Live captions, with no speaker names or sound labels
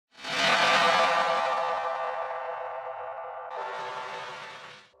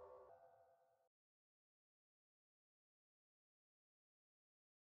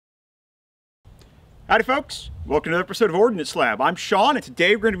Howdy folks, welcome to another episode of Ordnance Lab. I'm Sean, and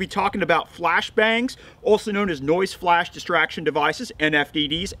today we're going to be talking about flashbangs, also known as noise flash distraction devices,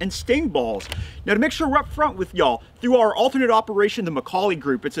 NFDDs, and Stingballs. Now to make sure we're up front with y'all, through our alternate operation, the McCauley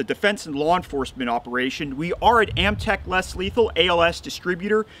Group, it's a defense and law enforcement operation. We are an AMTEC Less-Lethal ALS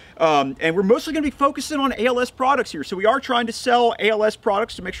distributor, and we're mostly going to be focusing on ALS products here. So we are trying to sell ALS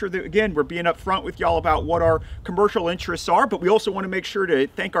products to make sure that, again, we're being up front with y'all about what our commercial interests are, but we also want to make sure to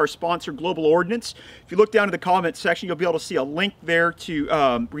thank our sponsor, Global Ordnance. If you look down in the comment section, you'll be able to see a link there to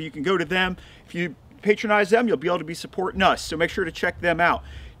where you can go to them. If you patronize them, you'll be able to be supporting us, so make sure to check them out.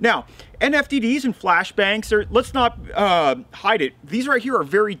 Now, NFDDs and flashbangs, let's not hide it, these right here are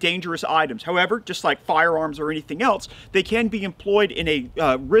very dangerous items. However, just like firearms or anything else, they can be employed in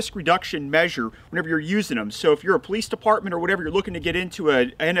a risk reduction measure whenever you're using them. So if you're a police department or whatever, you're looking to get into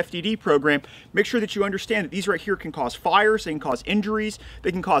an NFDD program, make sure that you understand that these right here can cause fires, they can cause injuries,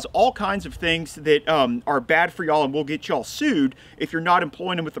 they can cause all kinds of things that are bad for y'all and will get y'all sued if you're not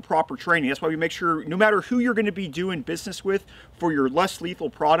employing them with the proper training. That's why we make sure, no matter who you're going to be doing business with for your less lethal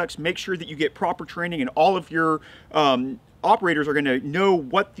products, make sure that you get proper training, and all of your operators are going to know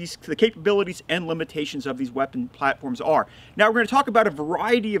what the capabilities and limitations of these weapon platforms are. Now we're going to talk about a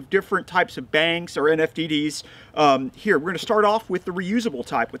variety of different types of bangs or NFDDs. Here we're going to start off with the reusable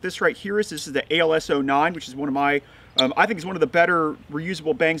type. What this right here is, this is the ALS-09, which is one of my I think it's one of the better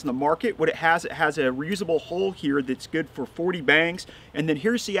reusable bangs in the market. What it has a reusable hole here that's good for 40 bangs, and then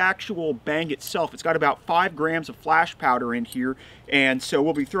here's the actual bang itself. It's got about 5 grams of flash powder in here, and so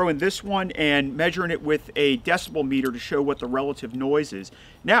we'll be throwing this one and measuring it with a decibel meter to show what the relative noise is.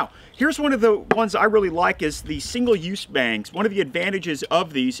 Now, here's one of the ones I really like, is the single-use bangs. One of the advantages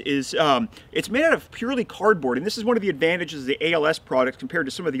of these is it's made out of purely cardboard, and this is one of the advantages of the ALS products compared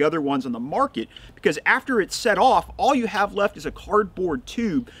to some of the other ones on the market, because after it's set off, all you have left is a cardboard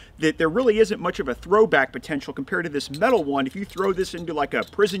tube that there really isn't much of a throwback potential compared to this metal one. If you throw this into like a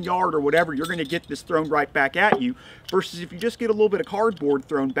prison yard or whatever, you're going to get this thrown right back at you, versus if you just get a little bit of cardboard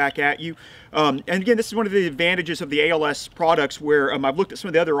thrown back at you. And again, this is one of the advantages of the ALS products, where I've looked at some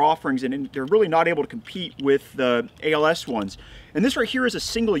of the other offerings and they're really not able to compete with the ALS ones. And this right here is a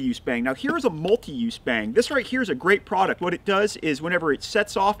single-use bang. Now here is a multi-use bang. This right here is a great product. What it does is whenever it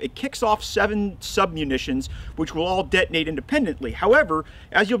sets off, it kicks off 7 submunitions, which will all detonate independently. However,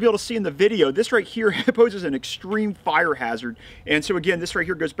 as you'll be able to see in the video, this right here poses an extreme fire hazard. And so again, this right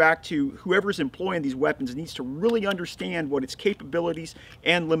here goes back to whoever's employing these weapons needs to really understand what its capabilities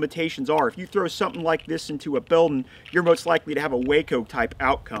and limitations are. If you throw something like this into a building, you're most likely to have a Waco type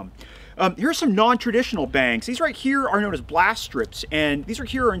outcome. Here's some non-traditional bangs. These right here are known as blast strips, and these right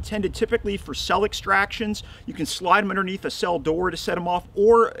here are intended typically for cell extractions. You can slide them underneath a cell door to set them off,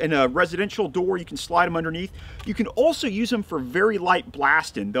 or in a residential door you can slide them underneath. You can also use them for very light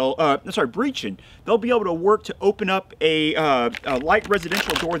blasting. Breaching. They'll be able to work to open up a light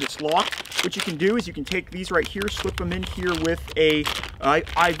residential door that's locked. What you can do is you can take these right here, slip them in here with a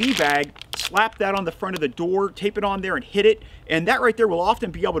IV bag, slap that on the front of the door, tape it on there and hit it, and that right there will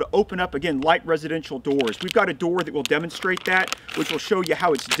often be able to open up, again, light residential doors. We've got a door that will demonstrate that, which will show you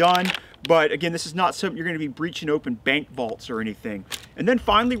how it's done. But again, this is not something you're going to be breaching open bank vaults or anything. And then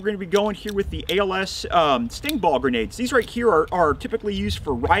finally, we're going to be going here with the ALS Stingball grenades. These right here are typically used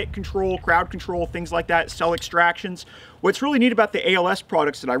for riot control, crowd control, things like that, cell extractions. What's really neat about the ALS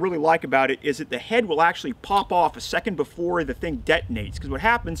products that I really like about it is that the head will actually pop off a second before the thing detonates. Because what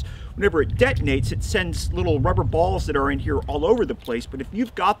happens, whenever it detonates, it sends little rubber balls that are in here all over the place. But if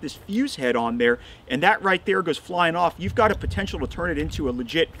you've got this fuse head on there, and that right there goes flying off, you've got a potential to turn it into a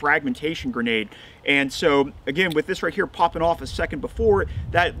legit fragmentation grenade. And so, again, with this right here popping off a second before,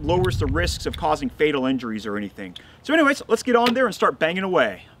 that lowers the risks of causing fatal injuries or anything. So anyways, let's get on there and start banging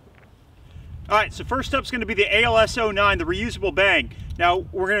away. Alright, so first up is going to be the ALS-09, the reusable bang. Now,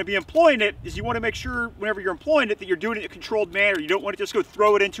 we're going to be employing it, is you want to make sure whenever you're employing it that you're doing it in a controlled manner. You don't want to just go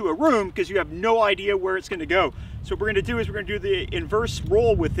throw it into a room because you have no idea where it's going to go. So what we're going to do is we're going to do the inverse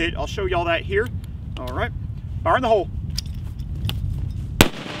roll with it. I'll show you all that here. Alright, fire in the hole.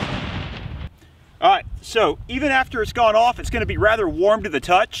 Alright, so even after it's gone off, it's going to be rather warm to the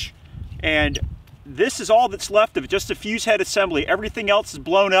touch. And this is all that's left of just a fuse head assembly. Everything else is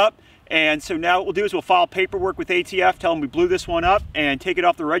blown up. And so now what we'll do is we'll file paperwork with ATF, tell them we blew this one up, and take it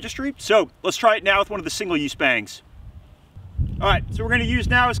off the registry. So let's try it now with one of the single-use bangs. All right, so we're going to use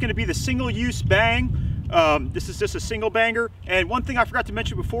now is going to be the single-use bang. This is just a single banger. And one thing I forgot to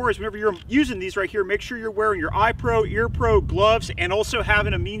mention before is whenever you're using these right here, make sure you're wearing your eye pro, ear pro, gloves, and also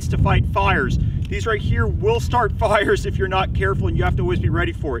having a means to fight fires. These right here will start fires if you're not careful, and you have to always be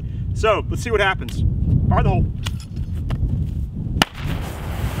ready for it. So let's see what happens. Fire the hole.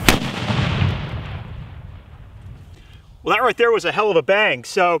 Well, that right there was a hell of a bang.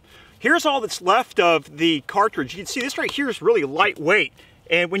 So here's all that's left of the cartridge. You can see this right here is really lightweight.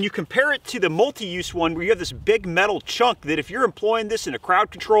 And when you compare it to the multi-use one where you have this big metal chunk that if you're employing this in a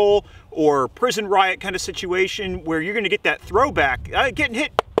crowd control or prison riot kind of situation where you're going to get that throwback, getting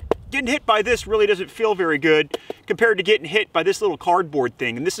hit by this really doesn't feel very good compared to getting hit by this little cardboard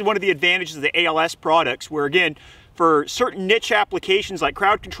thing. And this is one of the advantages of the ALS products where, again, for certain niche applications like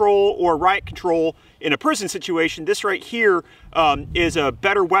crowd control or riot control in a prison situation, this right here is a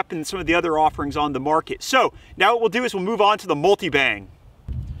better weapon than some of the other offerings on the market. So now what we'll do is we'll move on to the multi-bang.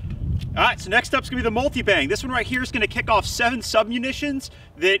 All right, so next up is gonna be the multi-bang. This one right here is gonna kick off 7 sub-munitions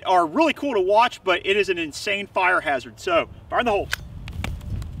that are really cool to watch, but it is an insane fire hazard. So fire in the hole.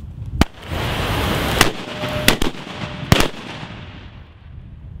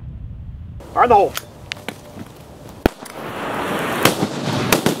 Fire in the hole.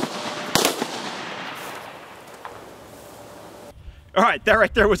 All right, that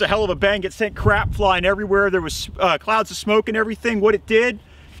right there was a hell of a bang. It sent crap flying everywhere. There was clouds of smoke and everything. What it did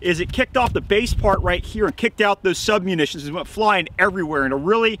is it kicked off the base part right here and kicked out those sub-munitions and went flying everywhere. And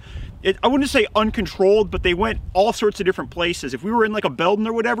I wouldn't say uncontrolled, but they went all sorts of different places. If we were in like a building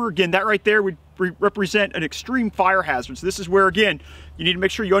or whatever, again, that right there would represent an extreme fire hazard. So this is where, again, you need to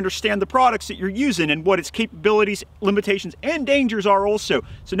make sure you understand the products that you're using and what its capabilities, limitations, and dangers are also.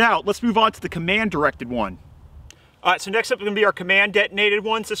 So now let's move on to the command-directed one. All right, so next up is going to be our command detonated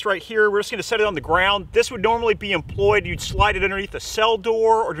ones. This right here, we're just going to set it on the ground. This would normally be employed, you'd slide it underneath a cell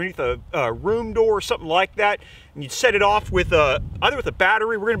door or underneath a room door or something like that. And you'd set it off with either with a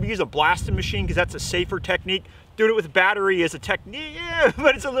battery. We're going to be using a blasting machine because that's a safer technique. Doing it with a battery is a technique, yeah,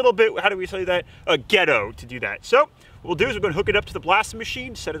 but it's a little bit, how do we say that? Ghetto to do that. So what we'll do is we're going to hook it up to the blasting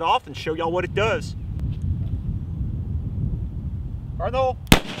machine, set it off, and show y'all what it does. Fire in the hole.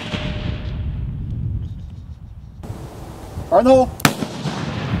 Fire in the hole.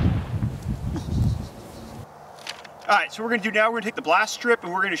 All right, so what we're gonna do now, we're gonna take the blast strip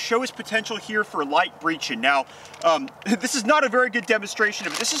and we're gonna show its potential here for light breaching. Now, this is not a very good demonstration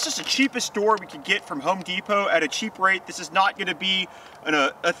of it. This is just the cheapest door we could get from Home Depot at a cheap rate. This is not gonna be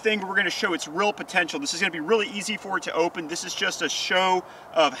a thing where we're gonna show its real potential. This is gonna be really easy for it to open. This is just a show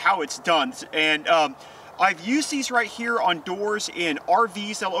of how it's done. And I've used these right here on doors in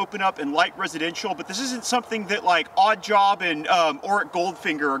RVs they'll open up in light residential, but this isn't something that like Odd Job and Oric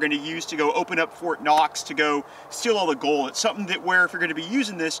Goldfinger are going to use to go open up Fort Knox to go steal all the gold. It's something that where if you're going to be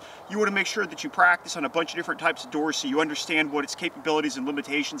using this, you want to make sure that you practice on a bunch of different types of doors so you understand what its capabilities and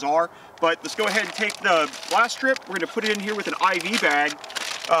limitations are. But let's go ahead and take the blast strip. We're going to put it in here with an IV bag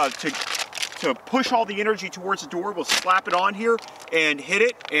to push all the energy towards the door. We'll slap it on here and hit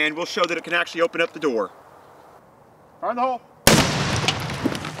it, and we'll show that it can actually open up the door. Fire in the hole.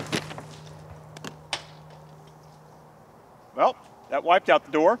 Well, that wiped out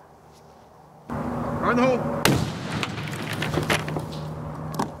the door. Fire in the hole.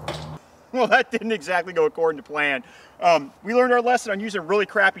 Well, that didn't exactly go according to plan. We learned our lesson on using really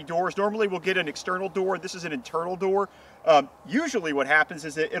crappy doors. Normally we'll get an external door. This is an internal door. Usually what happens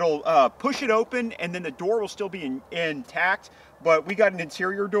is that it'll push it open and then the door will still be intact. But we got an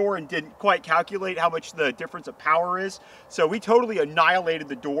interior door and didn't quite calculate how much the difference of power is. So we totally annihilated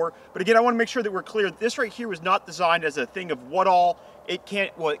the door. But again, I want to make sure that we're clear. This right here was not designed as a thing of what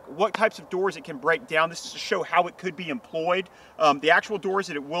types of doors it can break down. This is to show how it could be employed. The actual doors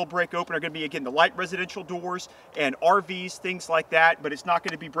that it will break open are going to be, again, the light residential doors and RVs, things like that. But it's not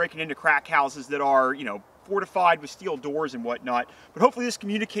going to be breaking into crack houses that are, you know, fortified with steel doors and whatnot. But hopefully this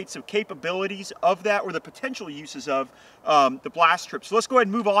communicates some capabilities of that or the potential uses of the blast strip. So let's go ahead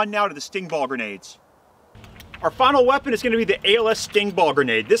and move on now to the Stingball grenades. Our final weapon is going to be the ALS Stingball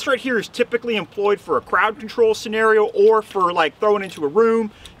grenade. This right here is typically employed for a crowd control scenario or for like throwing into a room,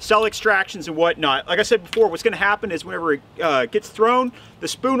 cell extractions and whatnot. Like I said before, what's going to happen is whenever it gets thrown, the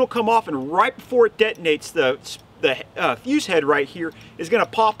spoon will come off, and right before it detonates, the fuse head right here is going to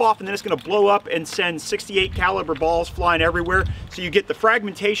pop off, and then it's going to blow up and send 68 caliber balls flying everywhere. So you get the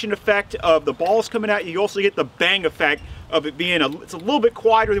fragmentation effect of the balls coming at you. You also get the bang effect of it being it's a little bit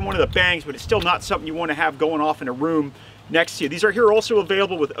quieter than one of the bangs, but it's still not something you want to have going off in a room next to you. These are here also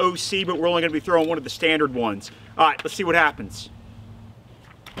available with OC, but we're only going to be throwing one of the standard ones. All right, let's see what happens.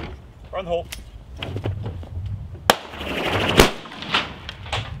 Run the hole.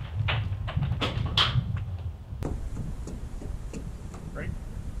 Ready?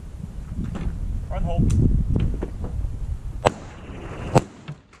 Run the hole.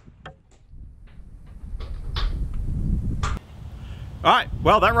 All right,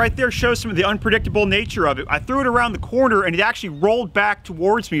 well, that right there shows some of the unpredictable nature of it. I threw it around the corner and it actually rolled back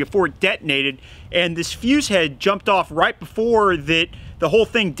towards me before it detonated, and this fuse head jumped off right before that. The whole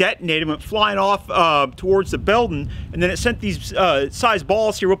thing detonated, went flying off towards the building, and then it sent these size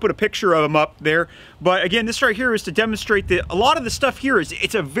balls here. We'll put a picture of them up there. But again, this right here is to demonstrate that a lot of the stuff here is,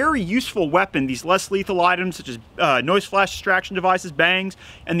 it's a very useful weapon, these less lethal items such as noise flash distraction devices, bangs,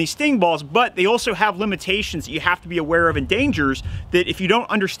 and these Stingballs, but they also have limitations that you have to be aware of and dangers that if you don't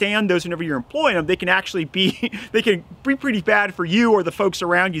understand those whenever you're employing them, they can actually be, they can be pretty bad for you or the folks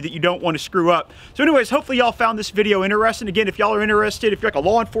around you that you don't want to screw up. So anyways, hopefully y'all found this video interesting. Again, if y'all are interested, if you're like a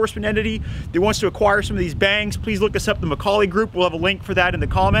law enforcement entity that wants to acquire some of these bangs, please look us up, the McCauley Group. We'll have a link for that in the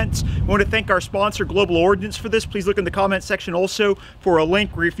comments. We want to thank our sponsor, Global Ordnance, for this. Please look in the comment section also for a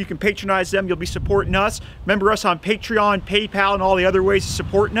link where if you can patronize them, you'll be supporting us. Remember us on Patreon, PayPal, and all the other ways of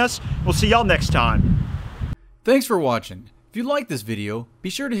supporting us. We'll see y'all next time. Thanks for watching. If you like this video, be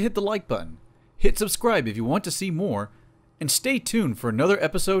sure to hit the like button. Hit subscribe if you want to see more, and stay tuned for another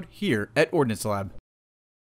episode here at Ordnance Lab.